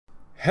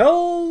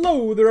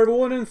Hello there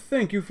everyone, and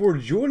thank you for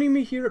joining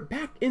me here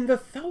back in the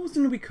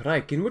 1000-week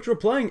Reich, in which we're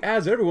playing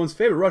as everyone's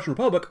favorite Russian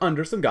Republic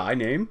under some guy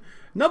named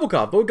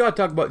Nabokov. But we gotta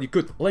talk about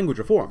Yakut language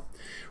reform.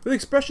 With the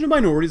expression of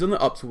minorities on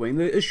the upswing,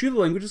 the issue of the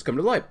language has come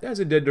to light,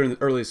 as it did during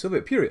the early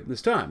Soviet period.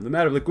 This time, the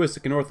matter of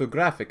linguistic and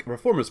orthographic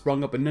reform has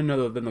sprung up in none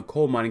other than the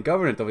coal mining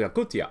government of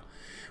Yakutia,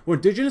 where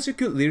indigenous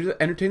Yakut leaders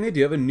entertained the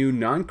idea of a new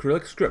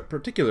non-Cyrillic script,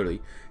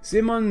 particularly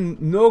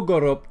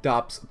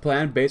Simonogorobtop's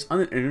plan based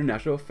on an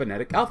international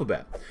phonetic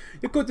alphabet.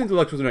 Yakut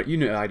intellectuals are not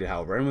united,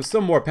 however, and with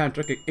some more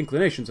patriotic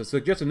inclinations have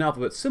suggested an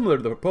alphabet similar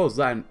to the proposed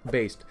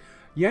Latin-based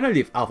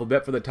Yanalif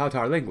alphabet for the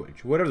Tatar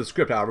language. Whatever the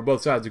script, however,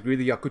 both sides agree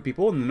the Yakut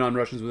people and the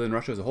non-Russians within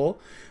Russia as a whole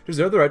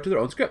deserve the right to their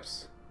own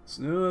scripts.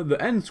 The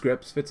end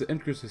scripts fits the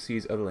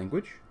intricacies of the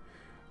language.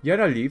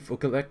 Yanalif will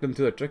connect them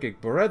to their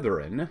Turkic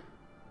brethren.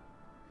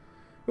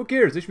 Who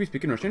cares? They should be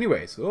speaking Russian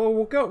anyways. Oh,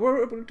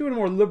 we're doing a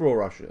more liberal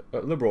Russia,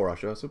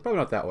 so probably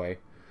not that way.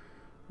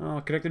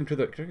 Connect them to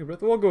the Turkic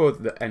brethren. We'll go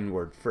with the N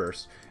word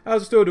first.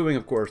 As we're still doing,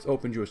 of course,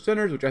 open Jewish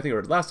centers, which I think I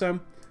read last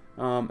time,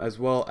 as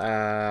well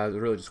as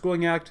the Religious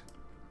Schooling Act.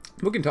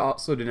 We can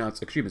also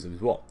denounce extremism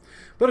as well.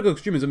 Political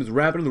extremism is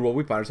rampant in the world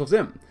we find ourselves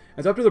in.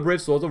 It's up to the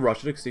brave souls of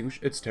Russia to extinguish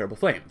its terrible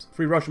flames.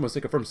 Free Russia must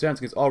take a firm stance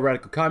against all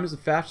radical communists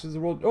and fascists the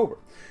world over.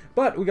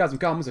 But we got some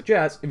comments such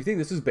as, if you think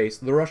this is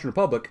based on the Russian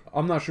Republic,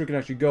 I'm not sure it can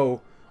actually go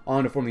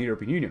on to form the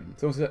European Union.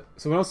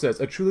 Someone else says,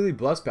 a truly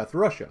blessed path for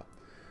Russia.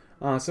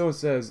 Someone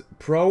says,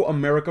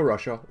 pro-America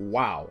Russia,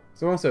 wow.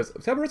 Someone else says,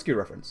 Tabarisky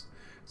reference.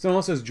 Someone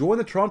else says, join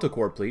the Toronto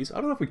Accord, please. I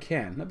don't know if we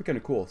can. That'd be kind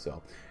of cool,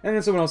 so. And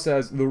then someone else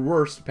says, the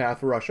worst path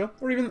for Russia,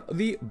 or even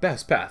the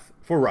best path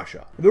for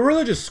Russia. The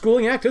Religious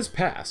Schooling Act has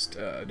passed.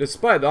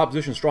 Despite the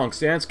opposition's strong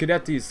stance,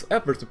 Cadetti's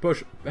efforts to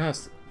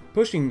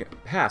pushing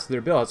past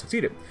their bill has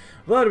succeeded.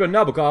 Vladimir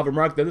Nabokov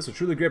remarked that this was a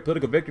truly great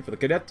political victory for the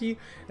Cadetti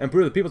and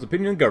prove the people's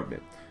opinion in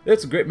government.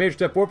 It's a great major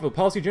step forward for the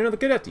policy agenda of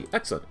the Cadetti.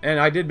 Excellent.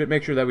 And I did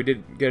make sure that we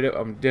did get it,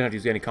 didn't have to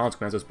use any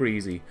consequences. It was pretty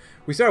easy.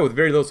 We started with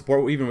very little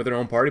support, even with our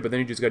own party, but then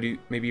you just got to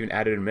maybe even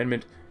add an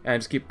amendment and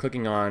just keep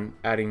clicking on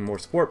adding more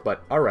support.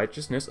 But our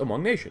righteousness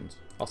among nations.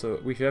 Also,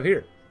 we should have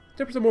here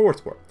 10% more war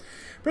support.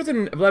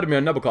 President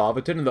Vladimir Nabokov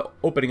attended the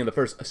opening of the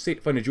first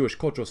state-funded Jewish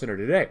Cultural Center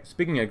today,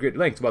 speaking at great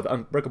lengths about the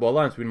unbreakable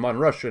alliance between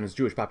modern Russia and its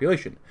Jewish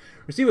population.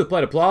 Received with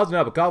polite applause,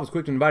 Nabokov was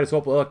quick to invite his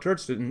hopeful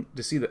electorates to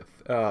see the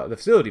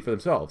facility for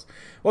themselves.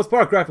 While it's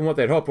paragraph from what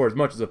they had hoped for, as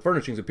much as the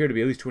furnishings appear to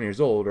be at least 20 years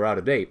old or out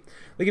of date,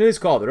 they can at least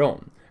call it their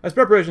own. As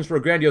preparations for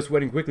a grandiose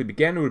wedding quickly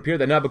began, it would appear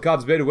that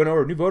Nabokov's bid to win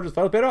over new voters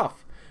finally paid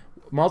off.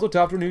 Mazel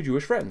tov for new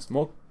Jewish friends.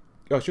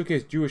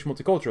 Showcase Jewish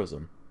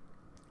multiculturalism.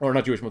 Or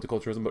not Jewish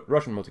multiculturalism, but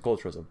Russian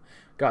multiculturalism.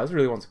 God, this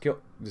really wants to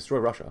destroy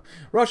Russia.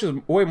 Russia is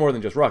way more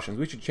than just Russians.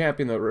 We should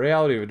champion the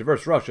reality of a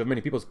diverse Russia, of many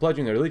peoples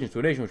pledging their allegiance to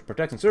a nation which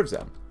protects and serves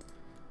them.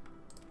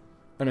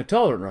 An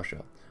intolerant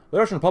Russia. The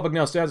Russian Republic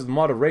now stands as the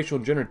model of racial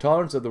and gender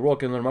tolerance that the world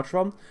can learn much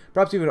from.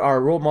 Perhaps even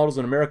our role models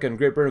in America and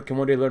Great Britain can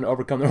one day learn to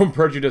overcome their own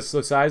prejudice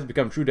societies and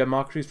become true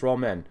democracies for all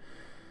men.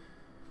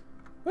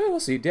 Well, we'll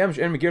see. Damaged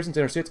enemy garrisons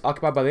in our states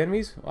occupied by the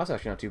enemies? Well, that's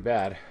actually not too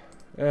bad.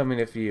 I mean,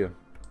 if you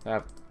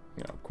have...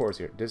 You know, of course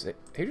here. Does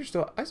Hager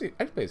still... I just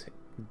play this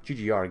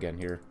GGR again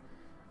here.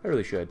 I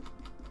really should.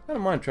 I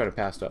don't mind trying to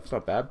pass stuff. It's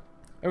not bad.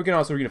 And we can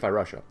also reunify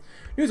Russia.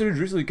 News has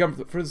recently come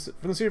from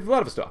the city of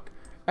Vladivostok.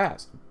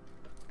 As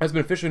has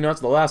been officially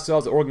announced that the last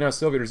cells of organized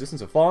Soviet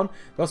resistance have fallen,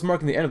 thus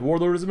marking the end of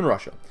warlordism in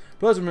Russia.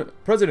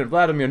 President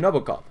Vladimir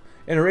Nabokov,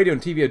 in a radio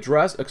and TV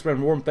address, expressed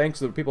warm thanks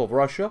to the people of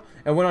Russia,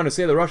 and went on to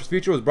say that Russia's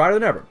future was brighter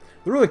than ever.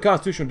 The ruling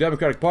Constitutional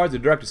Democratic Party is the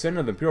direct descendant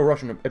of the Imperial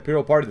Russian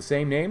Imperial Party of the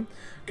same name.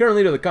 Current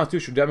leader of the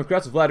Constitutional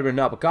Democrats, Vladimir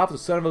Nabokov, is the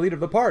son of a leader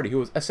of the party who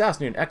was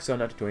assassinated in exile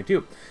in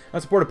 1922,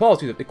 and supported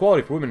policies of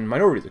equality for women and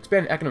minorities,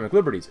 expanded economic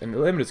liberties, and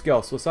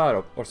limited-scale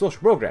societal or social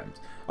programs.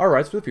 Our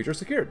rights for the future are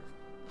secured.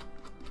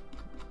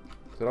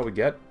 Is that all we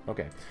get?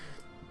 Okay.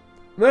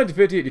 The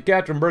 1958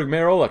 Yekaterinburg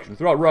mayoral election.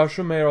 Throughout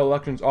Russia, mayoral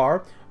elections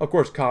are, of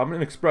course, common,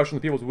 an expression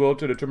of the people's will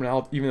to determine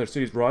how even their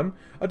cities run.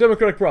 A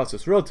democratic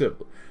process,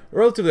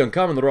 relatively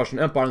uncommon in the Russian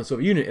Empire and the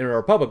Soviet Union. In a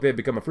republic, they have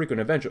become a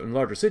frequent event in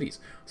larger cities,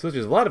 such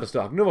as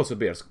Vladivostok,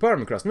 Novosibirsk, Perm,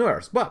 and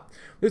Krasnoyarsk. But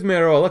these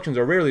mayoral elections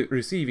are rarely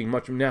receiving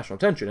much national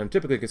attention and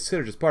typically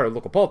considered as part of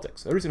local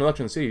politics. A recent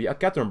election in the city of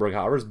Yekaterinburg,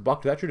 however, has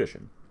bucked that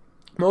tradition.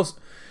 Most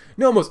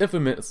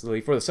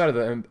infamously for the site of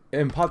the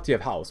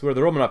Impatiev house, where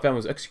the Romanov family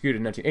was executed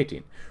in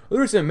 1918. The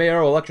recent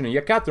mayoral election in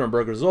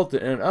Yekaterinburg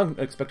resulted in an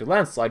unexpected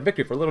landslide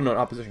victory for a little-known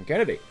opposition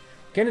candidate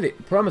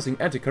promising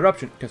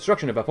anti-corruption,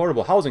 construction of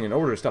affordable housing in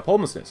order to stop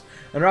homelessness,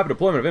 and rapid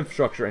deployment of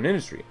infrastructure and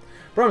industry.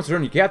 Promised to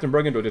turn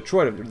Yekaterinburg into a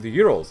Detroit of the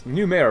Urals, the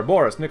new mayor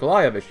Boris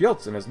Nikolaevich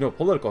Yeltsin has no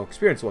political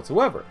experience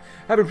whatsoever.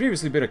 Having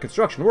previously been a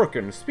construction worker.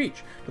 In a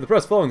speech to the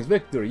press following his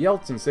victory,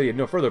 Yeltsin said he had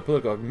no further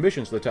political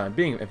ambitions for the time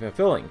being and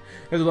fulfilling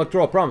his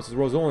electoral promises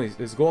was only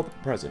his goal at the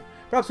present.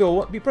 Perhaps he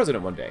will be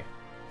president one day.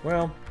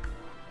 Well,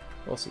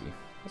 we'll see.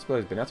 I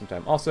suppose he's been out some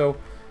time. Also,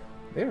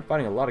 they are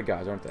fighting a lot of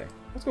guys, aren't they?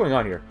 What's going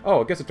on here? Oh,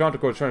 I guess the Toronto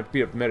Accord is trying to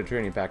beat up the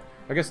Mediterranean Pact.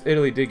 I guess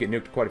Italy did get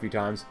nuked quite a few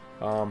times.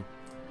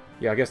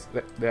 Yeah, I guess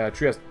the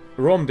Trieste...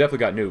 Rome definitely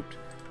got nuked.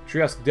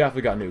 Trieste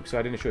definitely got nuked, so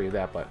I didn't show you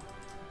that, but...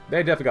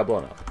 They definitely got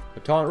blown up. A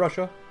tolerant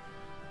Russia?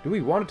 Do we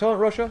want a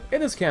tolerant Russia?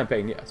 In this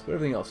campaign, yes. But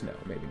everything else, no.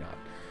 Maybe not.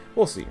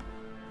 We'll see.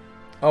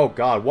 Oh,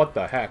 God. What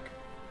the heck?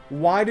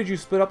 Why did you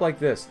split up like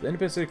this? The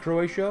independent state of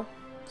Croatia?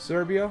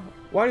 Serbia?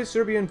 Why is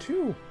Serbia in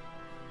two?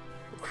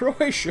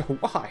 Croatia?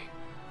 Why?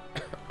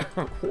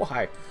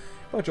 Why?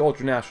 Bunch of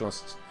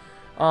ultra-nationalists.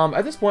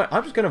 At this point,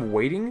 I'm just kind of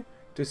waiting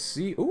to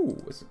see...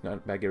 Ooh, it's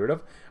not bad to get rid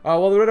of.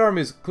 While the Red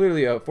Army is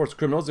clearly a force of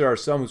criminals, there are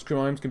some whose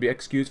crimes can be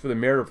excused for the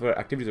merit of their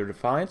activities or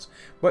defiance,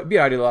 but be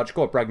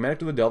ideological or pragmatic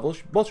to the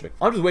devilish Bolshevik.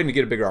 I'm just waiting to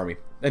get a bigger army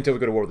until we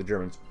go to war with the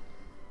Germans.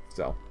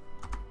 So,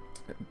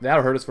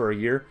 that'll hurt us for a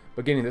year,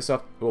 but getting this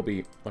up will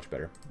be much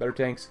better. Better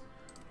tanks.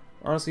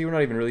 Honestly, we're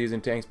not even really using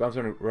tanks, but I'm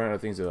starting to run out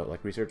of things to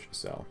like research,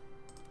 so...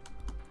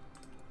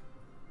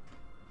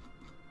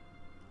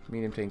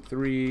 Medium tank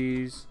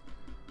 3s.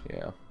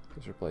 Yeah,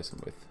 let's replace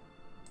them with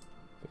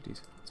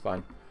 50s. It's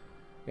fine.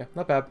 Yeah,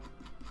 not bad.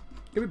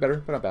 Could be better,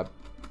 but not bad.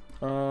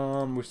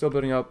 We're still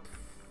building up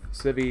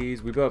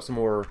civies. We built up some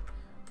more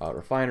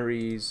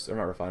refineries, or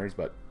not refineries,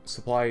 but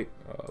supply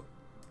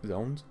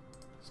zones,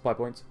 supply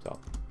points. So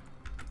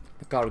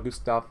the Cargo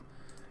stuff.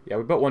 Yeah,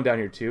 we built one down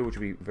here too, which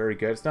would be very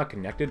good. It's not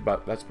connected,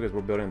 but that's because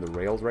we're building the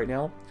rails right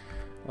now.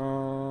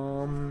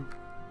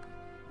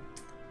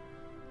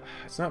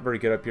 It's not very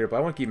good up here, but I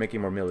want to keep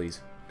making more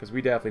millies, because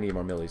we definitely need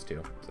more millies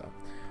too. So,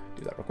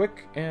 do that real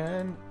quick,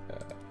 and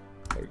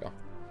there we go.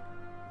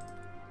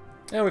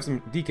 And we have some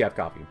decaf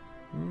coffee.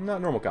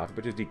 Not normal coffee,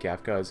 but just decaf,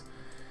 because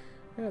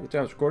at the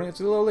time of recording,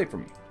 it's a little late for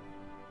me.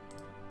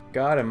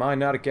 God, am I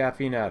not a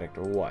caffeine addict,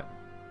 or what?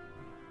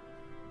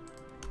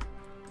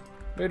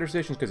 Radio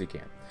stations, because he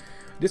can.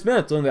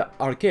 Dismantling the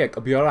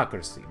archaic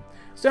bureaucracy.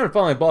 Stand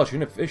finally abolishing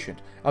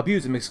inefficient,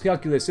 abused and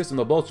miscalculated system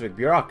of Bolshevik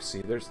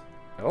bureaucracy. There's...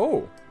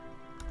 Oh!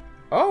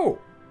 Oh!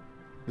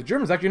 The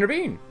Germans actually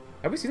intervened.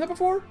 Have we seen that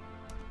before?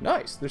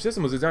 Nice. Their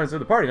system was designed to serve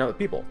the party, not the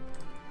people.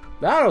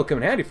 That'll come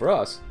in handy for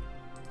us.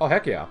 Oh,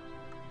 heck yeah.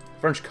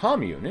 French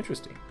Commune.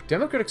 Interesting.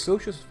 Democratic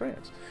Socialist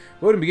France.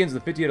 Voting begins in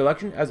the 58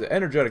 election. As the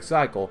energetic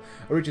cycle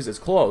reaches its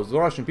close, the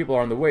Russian people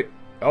are on the way...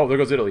 Oh, there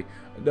goes Italy.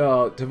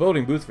 To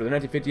voting booths for the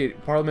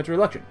 1958 parliamentary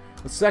election.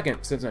 The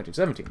second since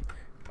 1917.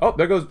 Oh,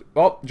 there goes...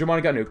 Oh,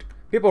 Germany got nuked.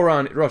 People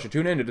around Russia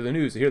tune in to the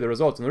news to hear the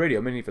results on the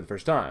radio, many for the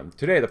first time.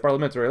 Today, the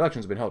parliamentary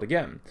elections have been held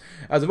again.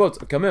 As the votes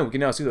come in, we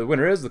can now see that the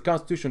winner is the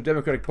Constitutional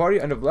Democratic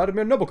Party under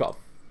Vladimir Nabokov.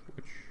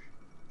 Which...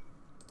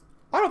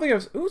 I don't think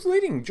I've... Who's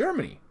leading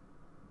Germany?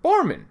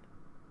 Bormann.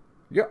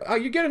 You're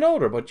getting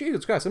older, but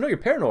Jesus Christ, I know you're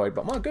paranoid,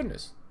 but my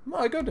goodness.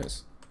 My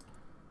goodness.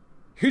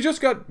 You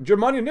just got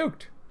Germany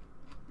nuked.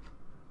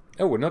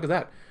 Oh, and look at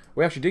that.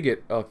 We actually did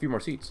get a few more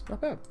seats.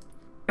 Not bad.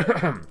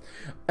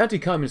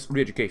 Anti-communist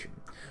re-education.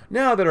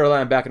 Now that our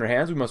land back in our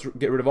hands, we must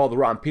get rid of all the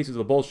rotten pieces of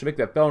the Bolshevik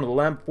that fell into the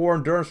land before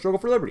endurance struggle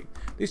for liberty.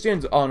 These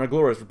stains on a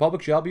glorious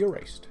republic shall be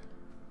erased.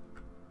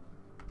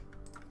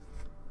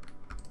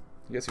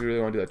 I guess if you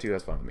really want to do that too,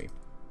 that's fine with me.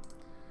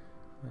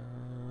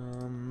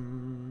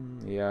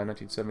 Yeah,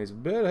 1970 is a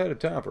bit ahead of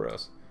time for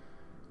us.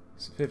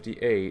 It's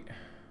 58.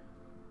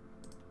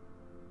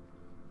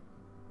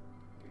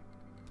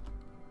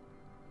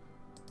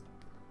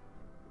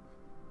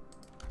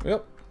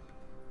 Yep.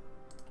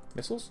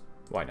 Missiles?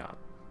 Why not?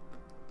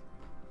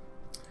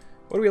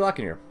 What are we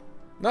lacking here?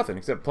 Nothing,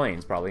 except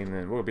planes, probably, and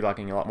then we'll be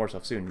lacking a lot more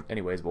stuff soon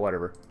anyways, but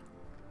whatever.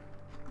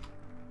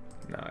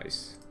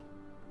 Nice.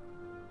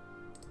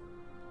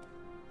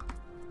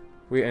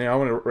 And I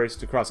want to race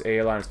to cross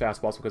AA line as fast as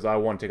possible because I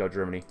want to take out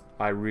Germany.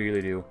 I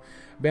really do.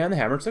 Ban the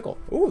hammer and sickle.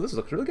 Ooh, this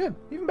looks really good.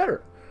 Even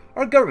better.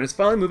 Our government is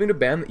finally moving to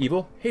ban the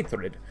evil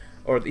hatred,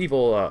 or the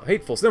evil,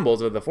 hateful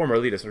symbols of the former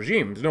elitist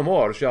regimes. No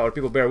more shall our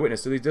people bear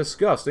witness to these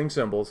disgusting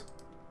symbols.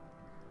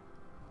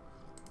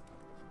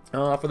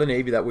 For the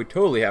Navy that we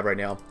totally have right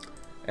now.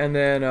 And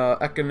then,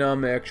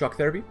 economic shock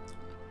therapy.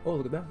 Oh,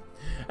 look at that.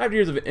 After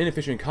years of an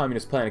inefficient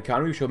communist planned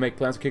economy, we shall make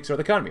plans to kickstart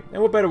the economy.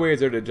 And what better way is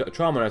there to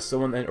traumatize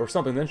someone or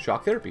something than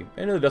shock therapy?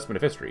 Into the dustbin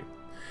of history.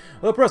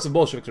 The oppressive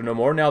Bolsheviks are no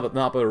more. Now that the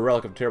not but a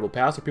relic of a terrible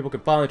past, our people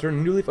can finally turn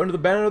a new leaf under the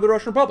banner of the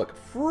Russian Republic.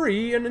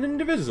 Free and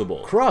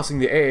indivisible. Crossing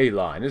the AA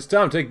line. It's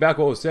time to take back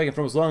what was taken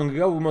from us long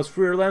ago. We must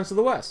free our lands to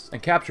the west.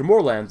 And capture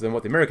more lands than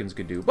what the Americans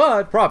could do.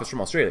 But profits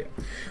from Australia.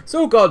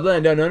 So-called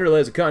land down under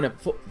lays a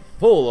continent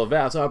full of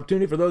vast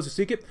opportunity for those who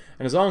seek it,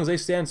 and as long as they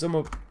stand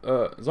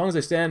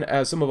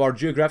as some of our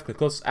geographically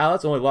closest allies,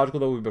 it's only logical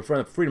that we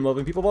befriend the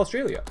freedom-loving people of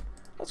Australia.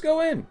 Let's go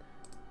in.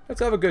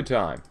 Let's have a good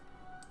time.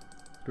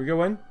 Can we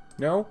go in?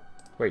 No?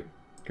 Wait.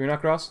 Can we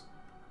not cross?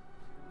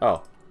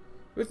 Oh.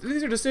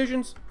 These are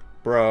decisions?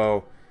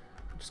 Bro.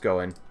 Just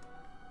go in.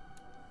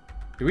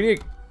 Do we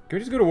need... Can we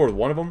just go to war with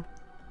one of them?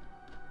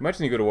 We might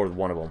just need to go to war with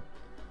one of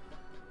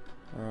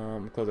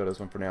them. Close out this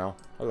one for now.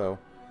 Hello.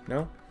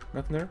 No?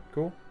 Nothing there?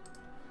 Cool.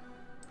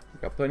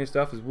 Got plenty of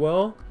stuff as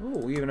well. Oh,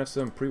 we even have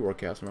some pre-war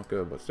casts. Not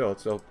good, but still,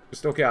 it's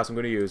still casts I'm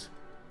going to use.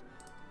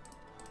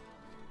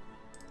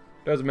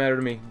 Doesn't matter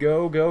to me.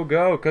 Go, go,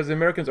 go, because the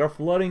Americans are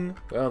flooding.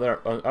 Well,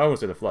 I won't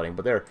say they're flooding,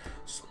 but they're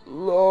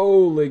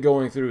slowly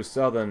going through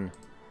southern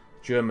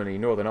Germany,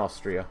 northern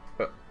Austria,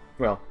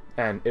 well,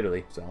 and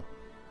Italy. So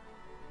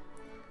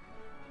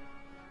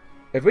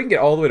If we can get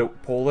all the way to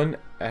Poland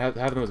and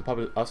have them as a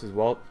puppet us as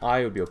well,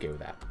 I would be okay with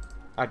that.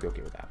 I'd be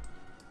okay with that.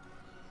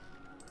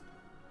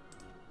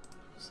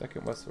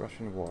 Second West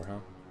Russian War,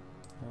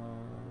 huh?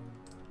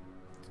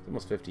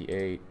 Almost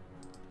 58.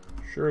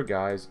 Sure,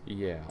 guys.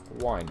 Yeah,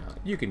 why not?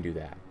 You can do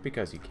that,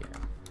 because you can.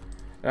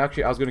 And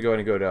actually, I was going to go ahead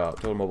and go to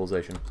total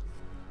mobilization.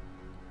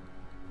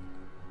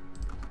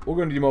 We're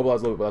going to demobilize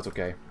a little bit, but that's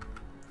okay.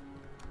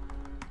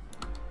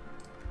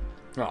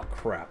 Oh,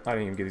 crap. I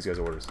didn't even give these guys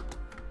orders.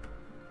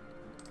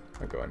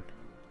 I'm going.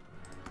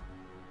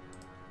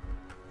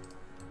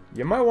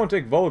 You might want to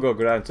take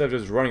Volgograd instead of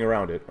just running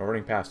around it, or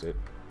running past it.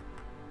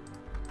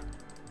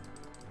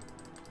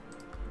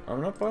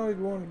 I'm not finally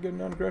going to get a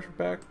non-aggression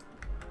pack.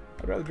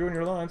 I'd rather join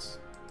your alliance,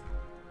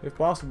 if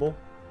possible.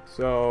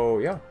 So,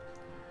 yeah.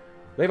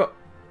 They've...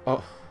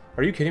 Oh,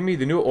 are you kidding me?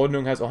 The new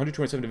Ordnung has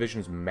 127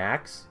 divisions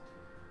max?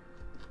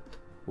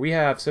 We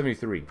have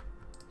 73.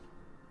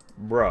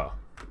 Bruh.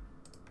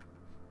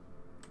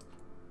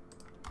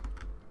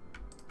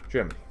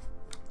 Germany.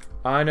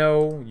 I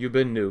know you've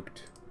been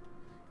nuked,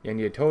 and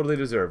you totally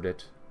deserved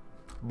it,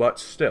 but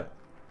still.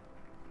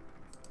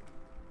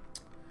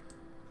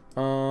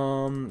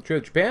 Trade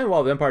with Japan.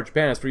 While the Empire of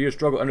Japan has for years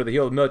struggled under the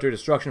heel of military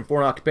destruction and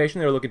foreign occupation,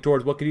 they are looking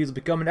towards what could easily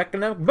become an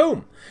economic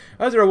boom.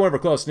 As they are one of our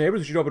close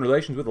neighbors, we should open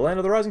relations with the land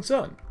of the rising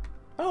sun.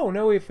 Oh,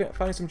 no, we're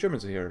finding some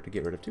Germans here to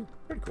get rid of, too.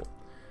 Very cool.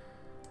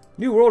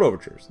 New World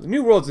Overtures. The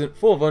New World is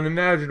full of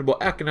unimaginable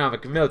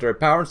economic and military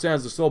power and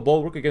stands as the sole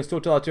bulwark against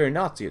totalitarian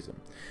Nazism.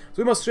 So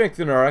we must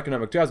strengthen our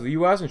economic ties with the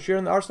U.S. and share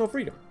in the arsenal of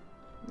freedom.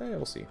 Yeah,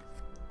 we'll see.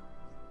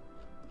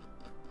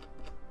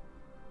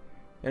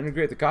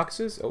 Integrate the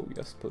Caucasus? Oh,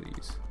 yes,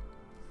 please.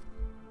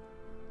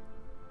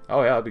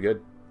 Oh, yeah, that'd be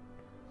good.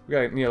 We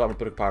gotta need a lot more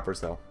political power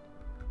first, though.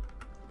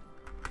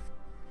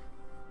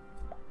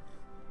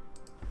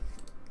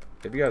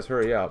 If you guys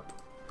hurry up,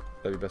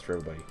 that'd be best for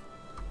everybody.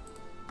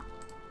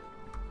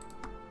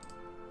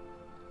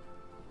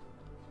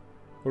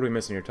 What are we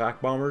missing here?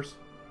 Attack bombers?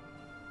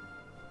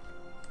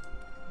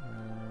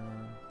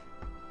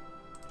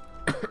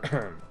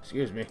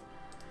 Excuse me.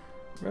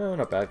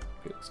 Not bad.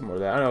 Get some more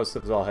of that. I know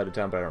stuff is all ahead of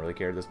time, but I don't really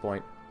care at this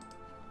point.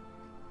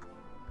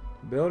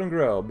 Build and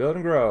grow. Build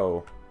and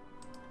grow.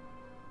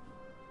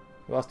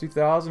 We lost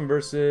 2,000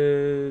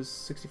 versus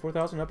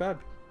 64,000. Not bad.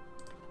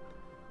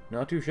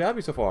 Not too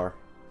shabby so far.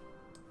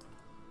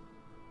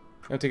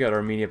 I'll take out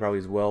Armenia probably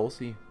as well. We'll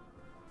see.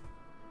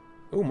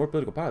 Oh, more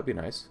political power. That'd be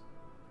nice.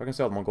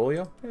 Reconcile with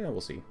Mongolia? Yeah,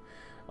 we'll see.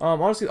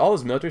 Honestly, all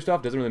this military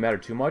stuff doesn't really matter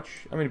too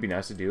much. I mean, it'd be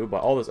nice to do,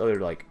 but all this other,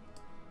 like,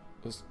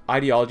 this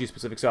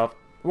ideology-specific stuff,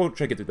 we'll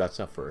try to get through that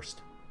stuff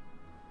first.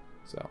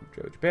 So,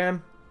 trade with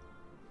Japan.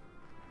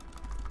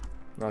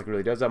 Not like it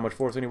really does that much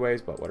for us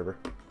anyways, but whatever.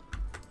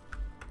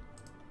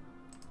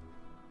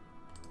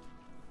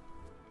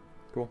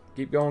 Cool.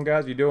 Keep going,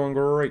 guys. You're doing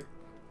great.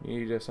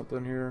 You need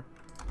something here.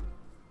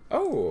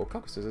 Oh,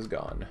 Caucasus is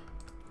gone.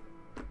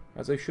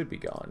 As they should be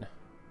gone.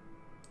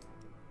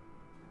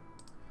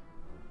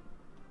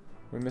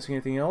 Are we missing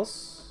anything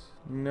else?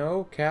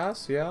 No?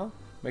 Cass? Yeah?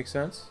 Makes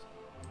sense.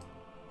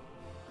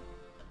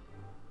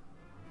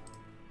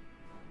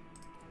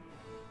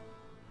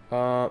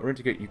 We're going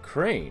to get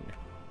Ukraine.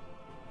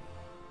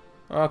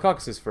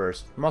 Caucasus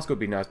first. Moscow would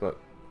be nice,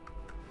 but...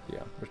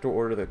 yeah. Restore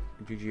order to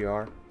the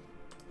GGR.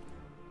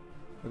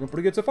 Looking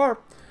pretty good so far.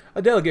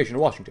 A delegation to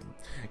Washington.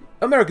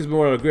 America's been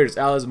one of the greatest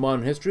allies of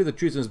modern history, the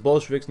treasonous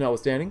Bolsheviks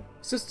notwithstanding.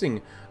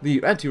 Assisting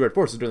the anti-Red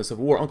forces during the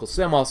Civil War, Uncle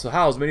Sam also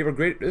housed many of our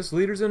greatest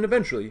leaders and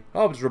eventually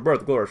helped us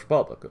rebirth the glorious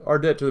Republic. Our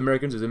debt to the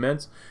Americans is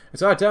immense.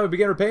 It's high time we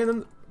began repaying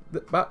them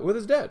with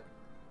his debt.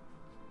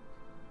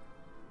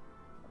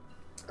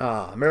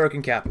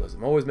 American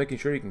capitalism. Always making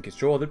sure you can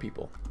control other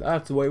people.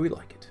 That's the way we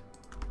like it.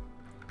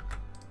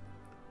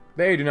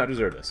 They do not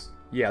deserve this.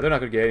 Yeah, they're not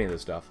going to get any of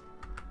this stuff.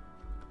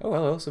 Oh,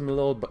 hello. Some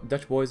little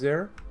Dutch boys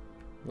there.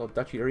 Little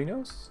Dutchy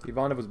Arinos.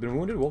 Ivanov has been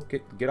wounded. Well,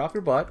 get off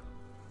your butt.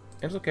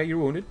 It's okay, you're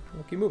wounded.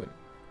 We'll keep moving.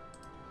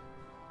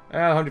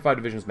 105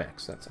 divisions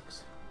max. That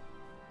sucks.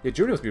 Yeah,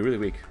 Germany must be really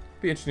weak.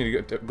 It'd be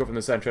interesting to go from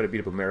this side and try to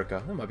beat up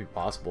America. That might be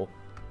possible.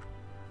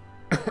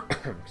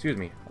 Excuse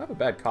me. I have a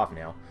bad cough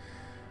now.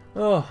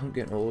 Oh, I'm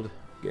getting old.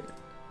 Getting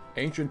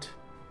ancient.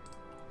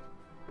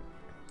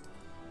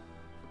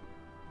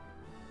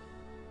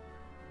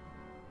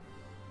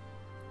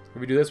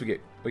 If we do this, we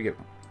get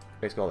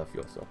basically all that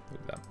fuel. So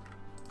look at that.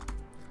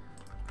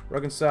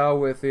 Reconcile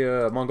with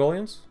the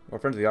Mongolians or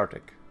friends of the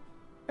Arctic.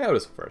 Yeah, what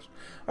is it first?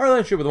 Our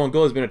relationship with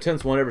Mongolia has been a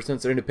tense one ever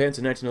since their independence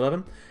in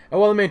 1911.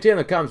 And while they maintain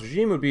the communist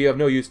regime, it would be of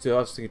no use to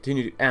us to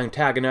continue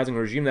antagonizing a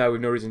regime that we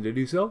have no reason to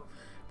do so.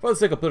 For the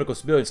sake of political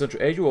stability in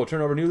Central Asia, we'll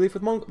turn over a new leaf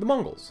with the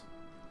Mongols.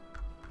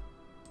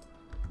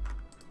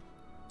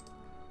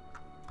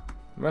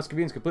 The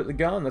Muscovian's completely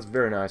gone. That's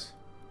very nice.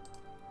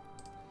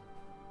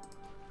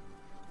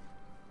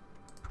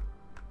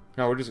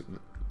 No,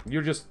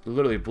 you're just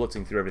literally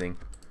blitzing through everything.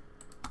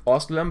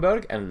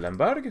 Ostlemberg and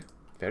Lemberg.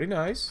 Very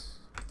nice.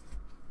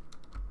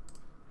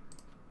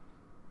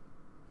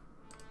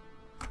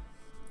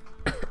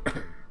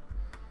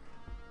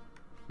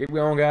 Keep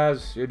going,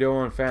 guys. You're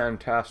doing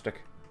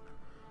fantastic.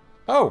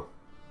 Oh!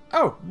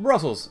 Oh!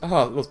 Brussels!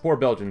 Oh, those poor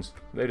Belgians.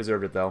 They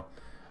deserved it, though.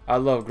 I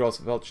love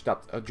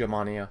Grossfeldstadt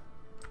Germania.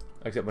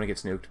 Except when it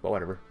gets nuked, but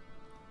whatever.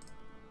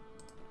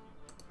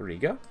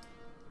 Riga?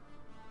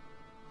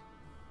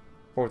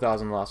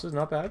 4,000 losses,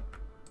 not bad.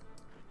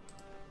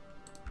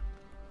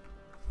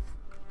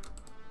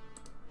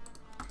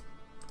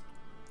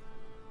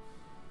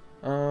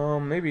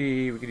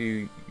 Maybe we could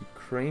do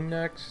Ukraine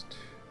next.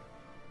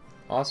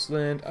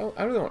 Ostland. Oh,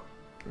 I really want...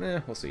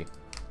 we'll see.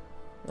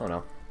 I don't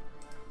know.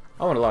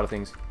 I want a lot of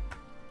things.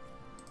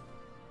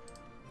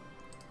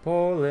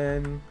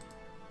 Poland.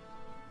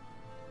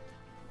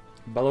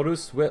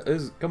 Belarus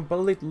is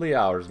completely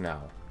ours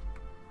now.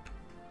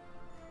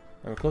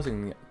 And we're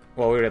closing...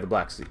 Well, we already have the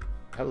Black Sea.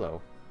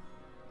 Hello.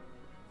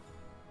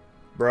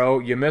 Bro,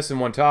 you're missing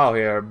one tile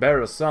here.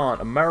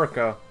 Beresant,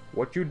 America.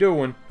 What you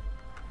doing?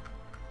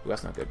 Ooh,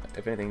 that's not good.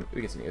 If anything,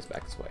 we can sneak us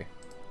back this way.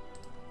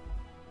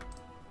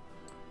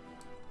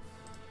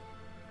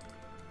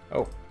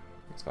 Oh,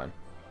 that's fine.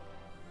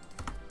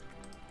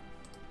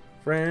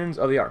 Friends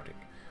of the Arctic.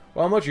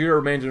 While much of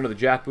Europe remains under the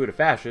jackboot of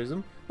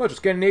fascism, much of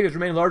Scandinavia has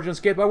remained largely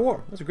unscathed by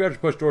war. As a gradual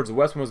push towards the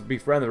west, we must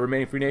befriend the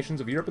remaining free nations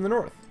of Europe in the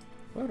north.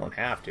 Well, we don't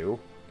have to.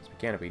 Guess we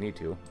can if we need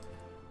to.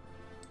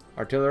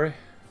 Artillery.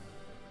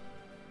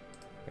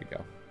 There you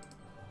go.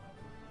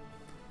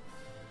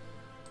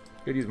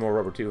 Could use more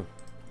rubber too.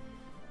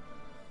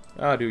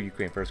 I'll do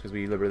Ukraine first because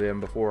we liberated them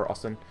before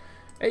Austin.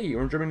 Hey,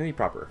 we're in Germany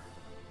proper.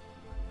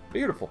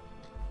 Beautiful.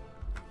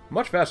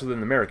 Much faster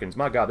than the Americans.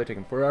 My god, they're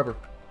taking forever.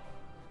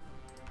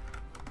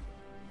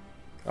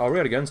 Oh, we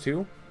got guns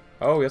too?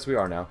 Oh, yes we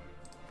are now.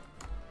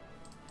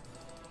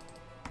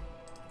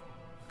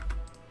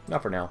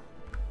 Not for now.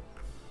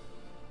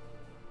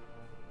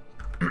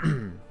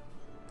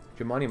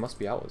 Germany must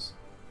be ours.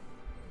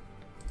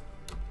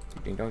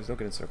 Ding dongs don't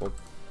get encircled.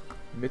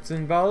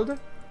 Mitzenwald?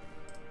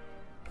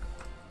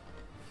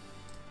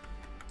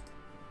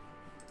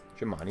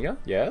 Germania?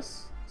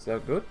 Yes? Is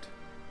that good?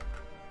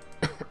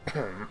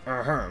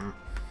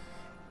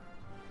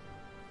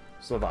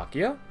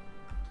 Slovakia?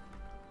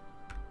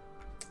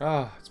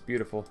 Ah, it's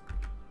beautiful.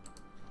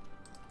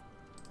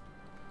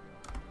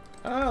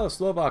 Ah, the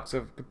Slovaks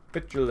have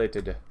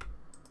capitulated.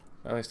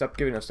 They stopped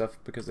giving us stuff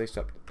because they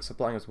stopped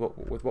supplying us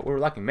with what we were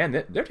lacking. Man,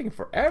 they're taking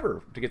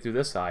forever to get through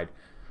this side.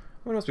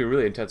 It must be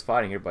really intense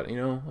fighting here, but, you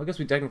know, I guess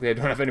we technically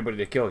don't have anybody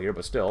to kill here,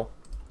 but still.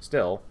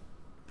 Still.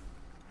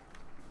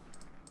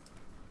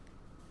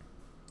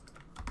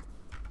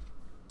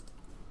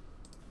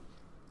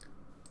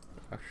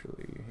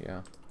 Actually,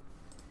 yeah.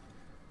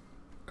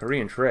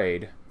 Korean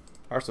trade.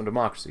 Arsenal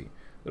democracy.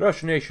 The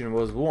Russian nation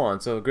was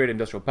once a great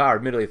industrial power,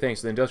 admittedly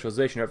thanks to the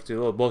industrialization efforts of the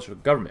little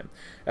Bolshevik government.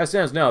 As it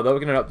stands now, though, we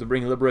cannot help to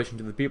bring liberation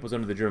to the peoples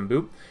under the German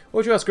boot.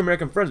 Won't you ask our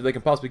American friends if they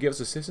can possibly give us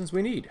the assistance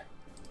we need?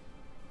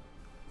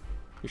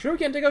 You sure we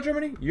can't take out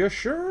Germany? You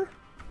sure?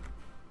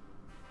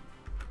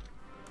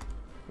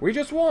 We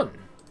just won.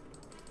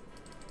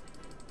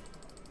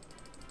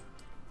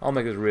 I'll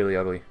make this really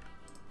ugly.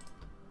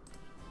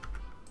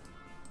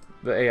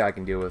 The AI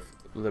can deal with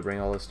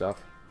liberating all this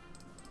stuff.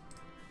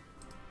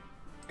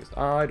 Because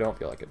I don't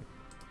feel like it.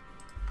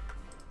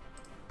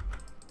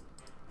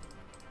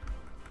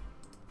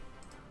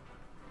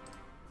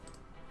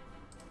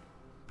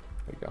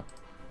 There you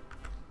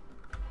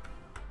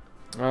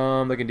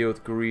go. They can deal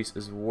with Greece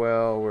as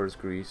well. Where's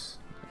Greece?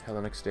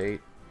 Hellenic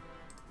state.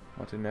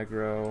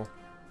 Montenegro.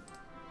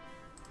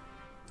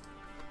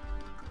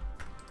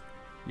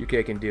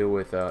 UK can deal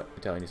with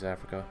Italian East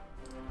Africa.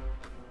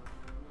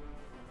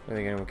 I don't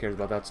think anyone cares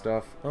about that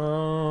stuff.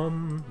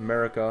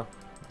 America.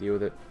 Deal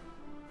with it.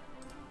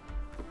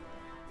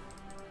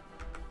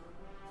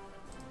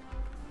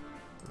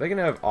 They can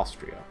have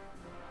Austria.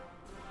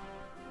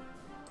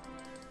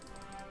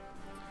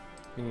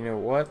 And you know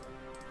what?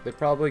 They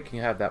probably can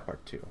have that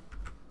part too.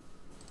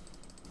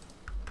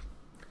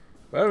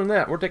 But other than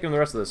that, we're taking the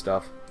rest of this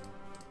stuff.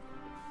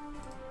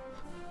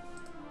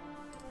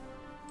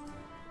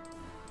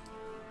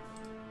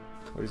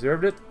 We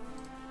deserved it,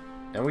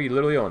 and we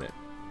literally own it.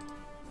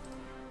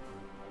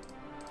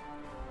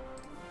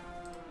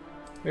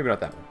 Maybe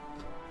not that one,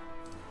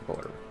 but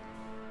whatever.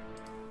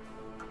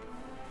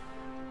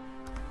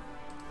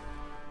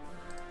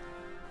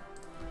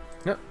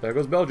 Yep, there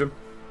goes Belgium.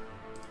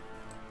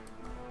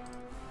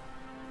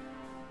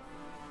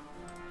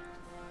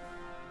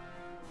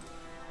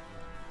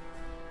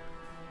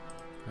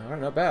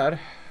 Alright, not bad.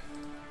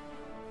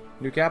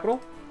 New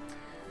capital?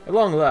 At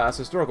long last,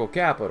 historical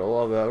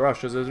capital of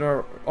Russia's is in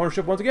our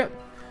ownership once again.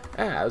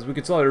 As we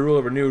consolidate rule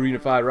over new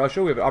reunified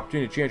Russia, we have an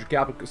opportunity to change our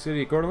capital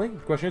city accordingly. The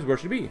question is, where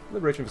should it be?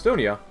 Liberation of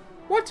Estonia.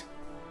 What?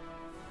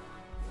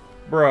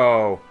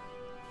 Bro.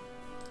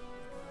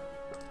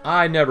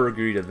 I never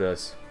agreed to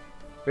this.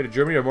 Fate of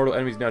Germany, our mortal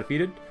enemies now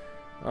defeated.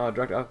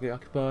 Direct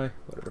occupy,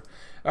 whatever.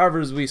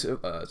 However, as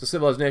a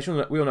civilized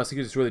nation, we will not seek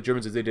to destroy the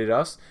Germans as they did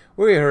us.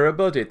 We will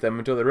rehabilitate them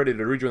until they're ready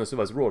to rejoin the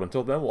civilized world.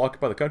 Until then, we'll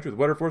occupy the country with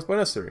whatever force by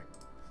necessary.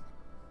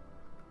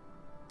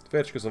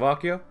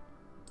 Czechoslovakia.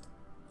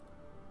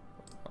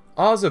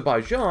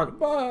 Azerbaijan,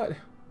 but...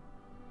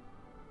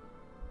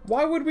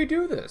 Why would we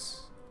do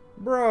this?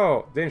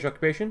 Bro. Danish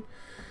occupation.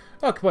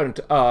 Occupant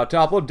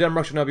toppled.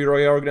 Denmark should now be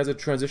reorganized as a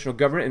transitional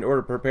government in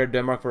order to prepare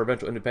Denmark for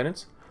eventual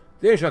independence.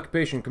 The Danish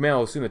occupation command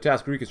will assume the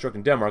task of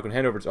reconstructing Denmark and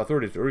hand over its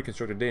authority to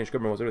reconstruct the Danish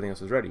government once everything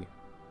else is ready.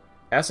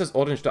 SS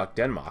Oldenstock,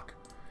 Denmark.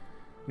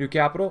 New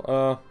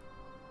capital?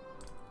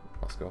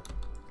 Let's go.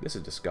 This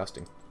is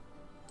disgusting.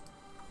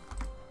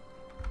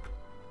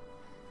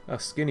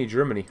 Skinny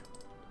Germany.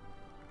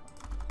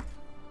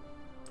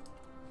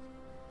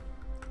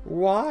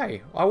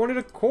 Why? I wanted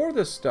to core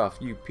this stuff,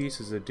 you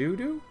pieces of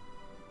doo-doo.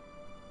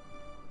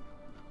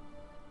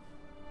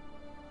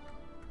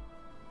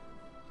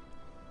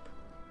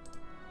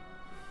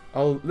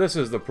 Oh, this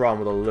is the problem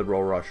with a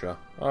liberal Russia.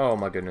 Oh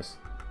my goodness.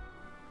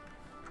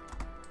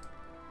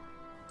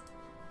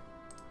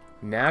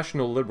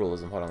 National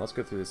liberalism. Hold on, let's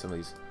go through some of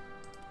these.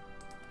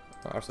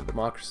 Arsenal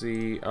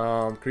democracy,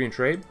 Korean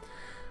trade.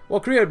 While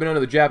Korea had been under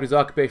the Japanese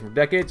occupation for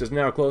decades, it is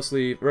now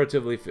a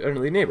relatively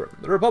friendly neighbor.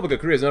 The Republic of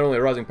Korea is not only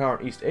a rising power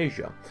in East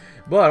Asia,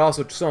 but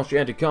also a staunch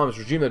anti-communist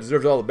regime that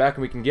deserves all the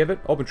backing we can give it.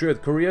 Open trade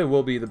with Korea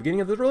will be the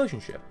beginning of the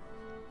relationship.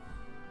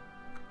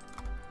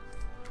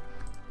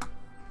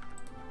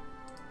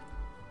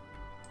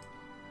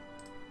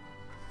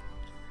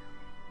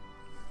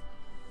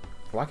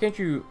 Why can't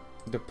you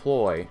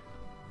deploy?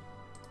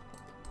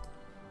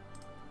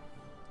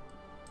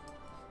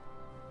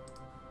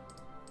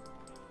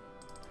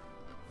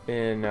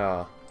 In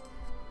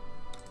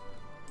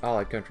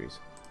allied countries?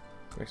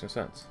 Makes no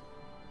sense.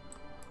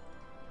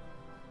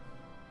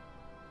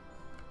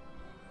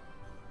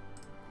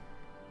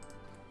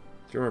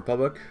 German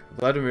Republic,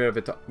 Vladimir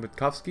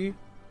Vitkovsky,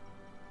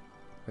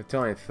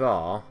 Italian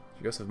Thaw,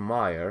 Joseph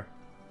Meyer,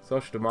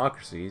 Social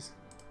Democracies,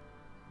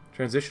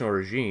 Transitional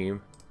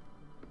Regime,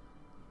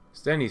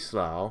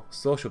 Stanislaw,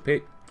 Social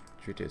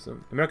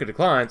Patriotism, America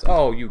Declines.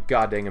 Oh, you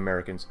goddamn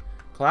Americans.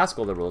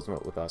 Classical liberalism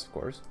with us, of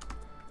course.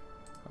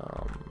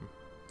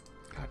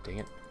 God dang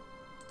it.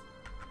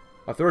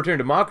 Authoritarian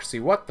democracy,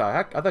 what the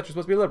heck? I thought you were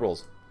supposed to be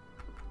liberals.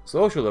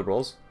 Social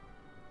liberals.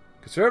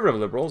 Conservative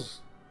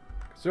liberals.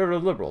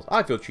 Conservative liberals.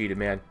 I feel cheated,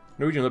 man.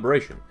 Norwegian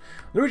liberation.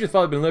 Norwegian has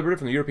finally been liberated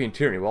from the European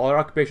tyranny. While our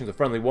occupation is a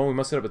friendly one, we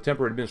must set up a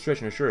temporary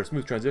administration to ensure a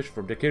smooth transition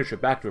from dictatorship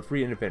back to a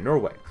free, independent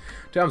Norway.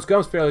 Times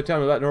comes fairly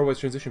time to let Norway's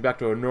transition back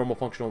to a normal,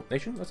 functional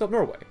nation. Let's help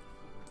Norway.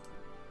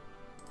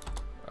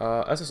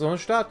 SS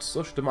Lohnstadt,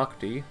 Social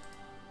Democracy.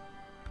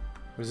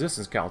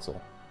 Resistance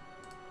Council.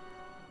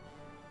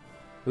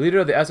 Leader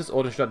of the SS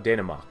Oldenstadt,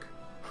 Denmark.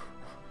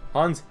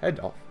 Hans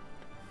Hedolf.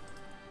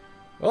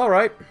 Well,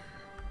 alright.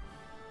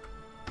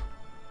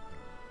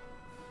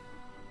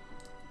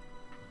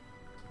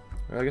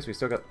 Well, I guess we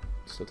still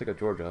take out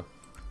Georgia,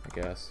 I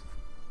guess.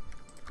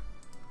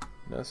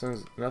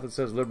 Nothing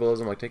says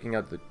liberalism like taking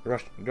out the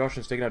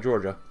Russians taking out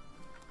Georgia,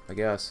 I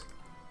guess.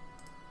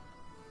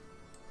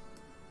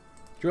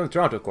 Join the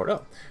Toronto Accord.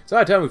 Oh, it's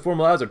high time we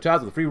formalize our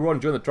ties with the free world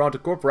and join the Toronto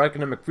Accord for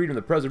economic freedom,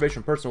 the preservation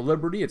of personal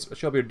liberty. It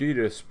shall be our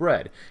duty to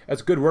spread.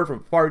 That's a good word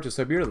from far to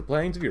Siberia to the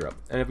plains of Europe.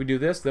 And if we do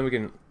this, then we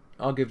can.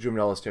 I'll give Germany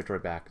all this territory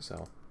back.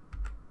 So.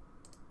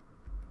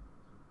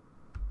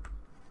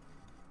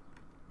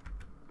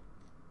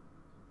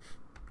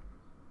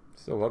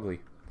 So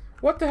ugly.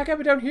 What the heck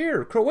happened down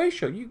here?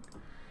 Croatia, you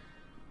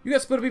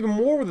got split up even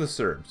more with the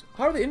Serbs.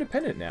 How are they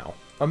independent now?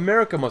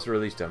 America must have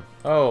released them.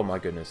 Oh my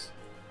goodness.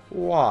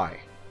 Why?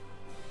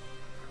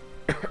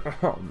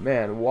 Oh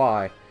man,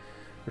 why?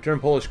 Return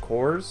Polish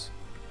cores?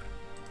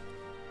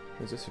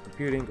 Resistant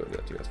computing, go to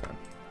that too, that's fine.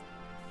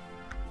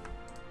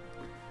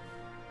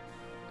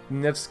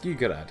 Nevsky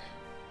Grad.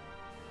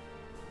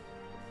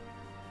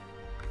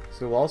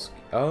 Sowalski.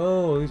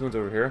 Oh, these ones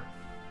over here.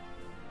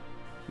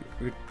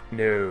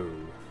 No.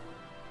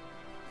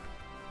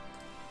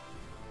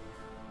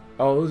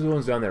 Oh, those are the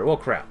ones down there. Well,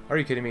 crap. Are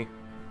you kidding me?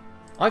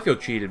 I feel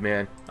cheated,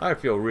 man. I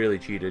feel really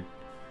cheated.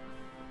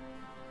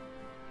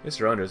 Yes,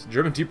 they're under us.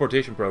 German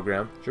deportation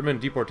program. German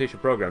deportation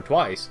program.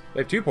 Twice. They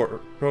have two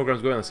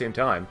programs going at the same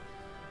time.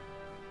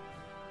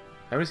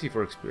 Amnesty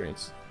for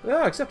experience.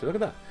 Yeah, accepted. Look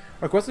at that.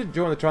 Our request to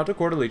join the Toronto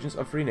Accord Allegiance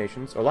of Free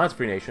Nations, or Alliance of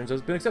Free Nations,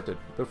 has been accepted.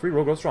 The free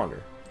world grows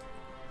stronger.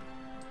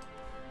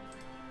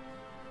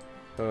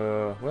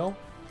 Well.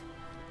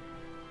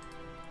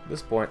 At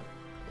this point,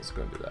 let's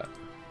go and do that.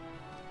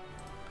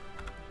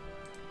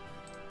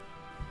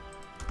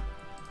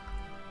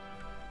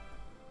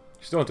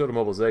 Still in total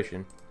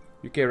mobilization.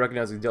 UK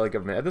recognizes the Delhi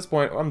government. At this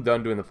point, I'm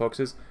done doing the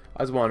focuses.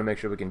 I just want to make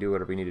sure we can do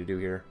whatever we need to do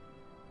here.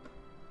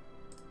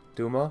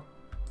 Duma.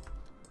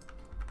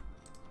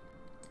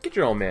 Get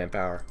your own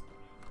manpower.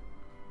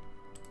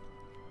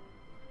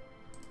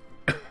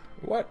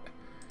 What?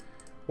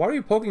 Why are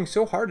you poking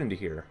so hard into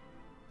here?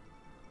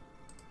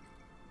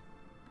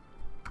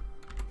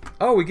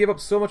 Oh, we gave up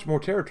so much more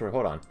territory.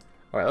 Hold on.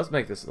 Alright, let's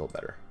make this a little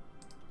better.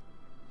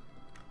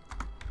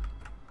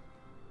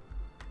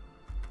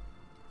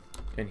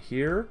 And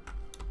here...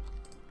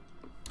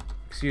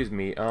 Excuse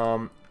me,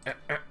 there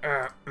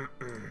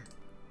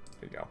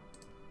you go.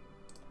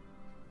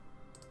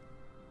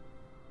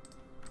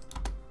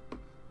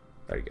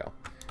 There you go.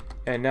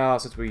 And now,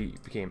 since we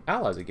became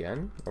allies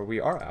again, or we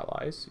are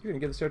allies, you're going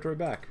to get this territory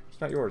back. It's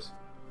not yours.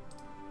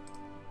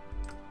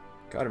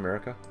 God,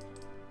 America.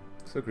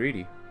 So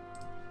greedy.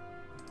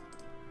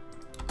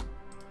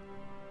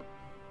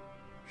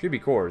 Should be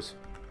cores.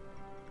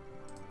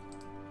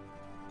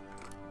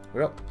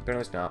 Well,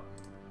 apparently it's not.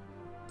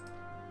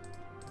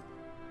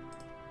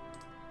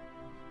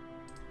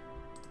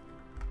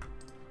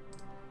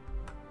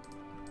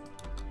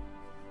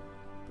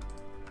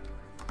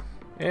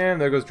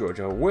 And there goes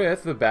Georgia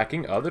with the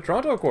backing of the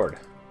Toronto Accord.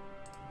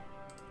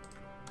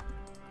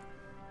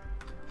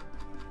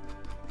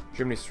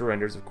 Germany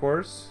surrenders, of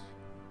course.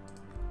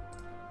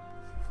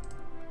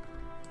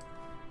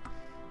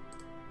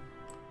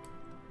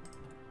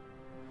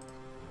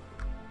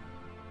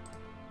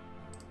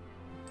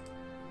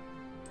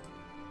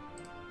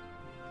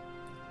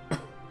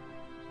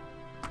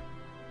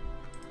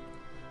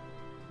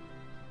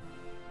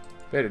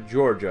 Fate of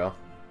Georgia.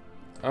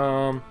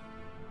 Don't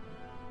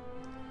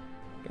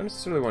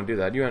necessarily want to do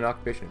that. UN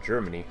occupation of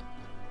Germany.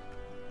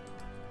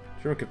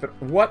 German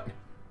Confederate. What?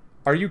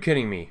 Are you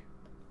kidding me?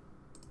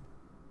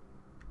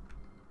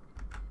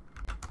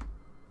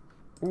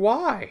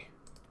 Why?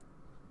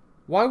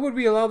 Why would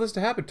we allow this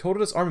to happen?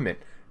 Total disarmament.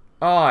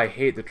 Oh, I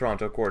hate the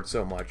Toronto Accord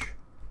so much.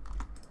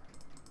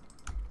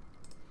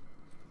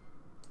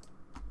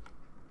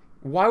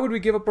 Why would we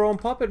give up our own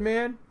puppet,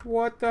 man?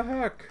 What the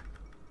heck?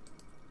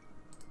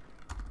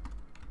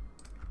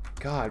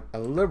 God, a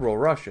liberal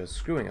Russia is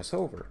screwing us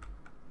over.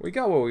 We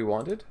got what we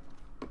wanted.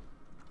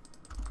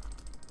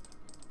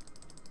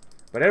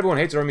 But everyone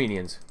hates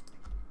Armenians.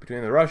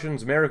 Between the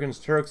Russians, Americans,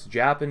 Turks,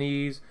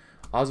 Japanese,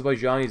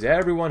 Azerbaijanis,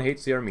 everyone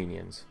hates the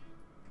Armenians.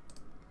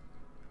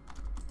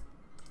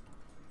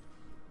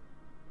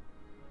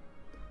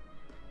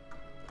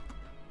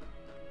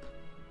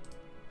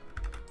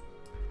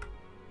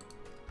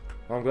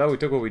 Well, I'm glad we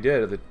took what we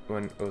did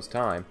when it was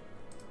time.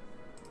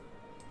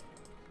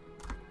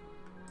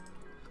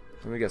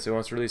 Let me guess, he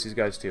wants to release these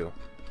guys too.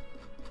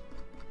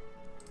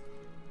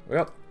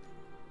 Well,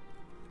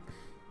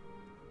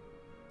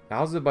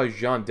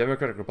 Azerbaijan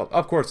Democratic Republic.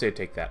 Of course they'd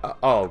take that.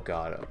 Oh,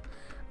 God.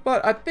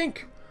 But I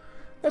think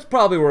that's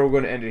probably where we're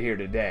going to end it here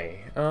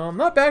today.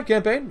 Not bad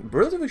campaign.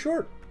 Relatively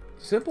short.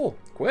 Simple.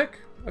 Quick.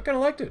 I kind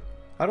of liked it.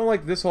 I don't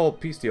like this whole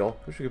peace deal.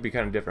 Wish it could be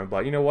kind of different,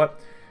 but you know what?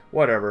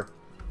 Whatever.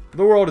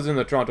 The world is in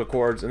the Toronto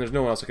Accords, and there's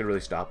no one else that can really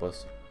stop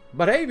us.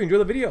 But hey, if you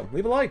enjoyed the video,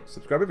 leave a like.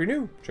 Subscribe if you're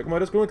new. Check out my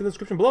Discord link in the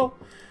description below.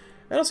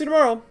 And I'll see you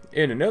tomorrow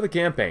in another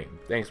campaign.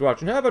 Thanks for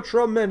watching. Have a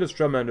tremendous,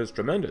 tremendous,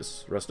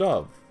 tremendous rest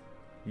of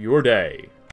your day.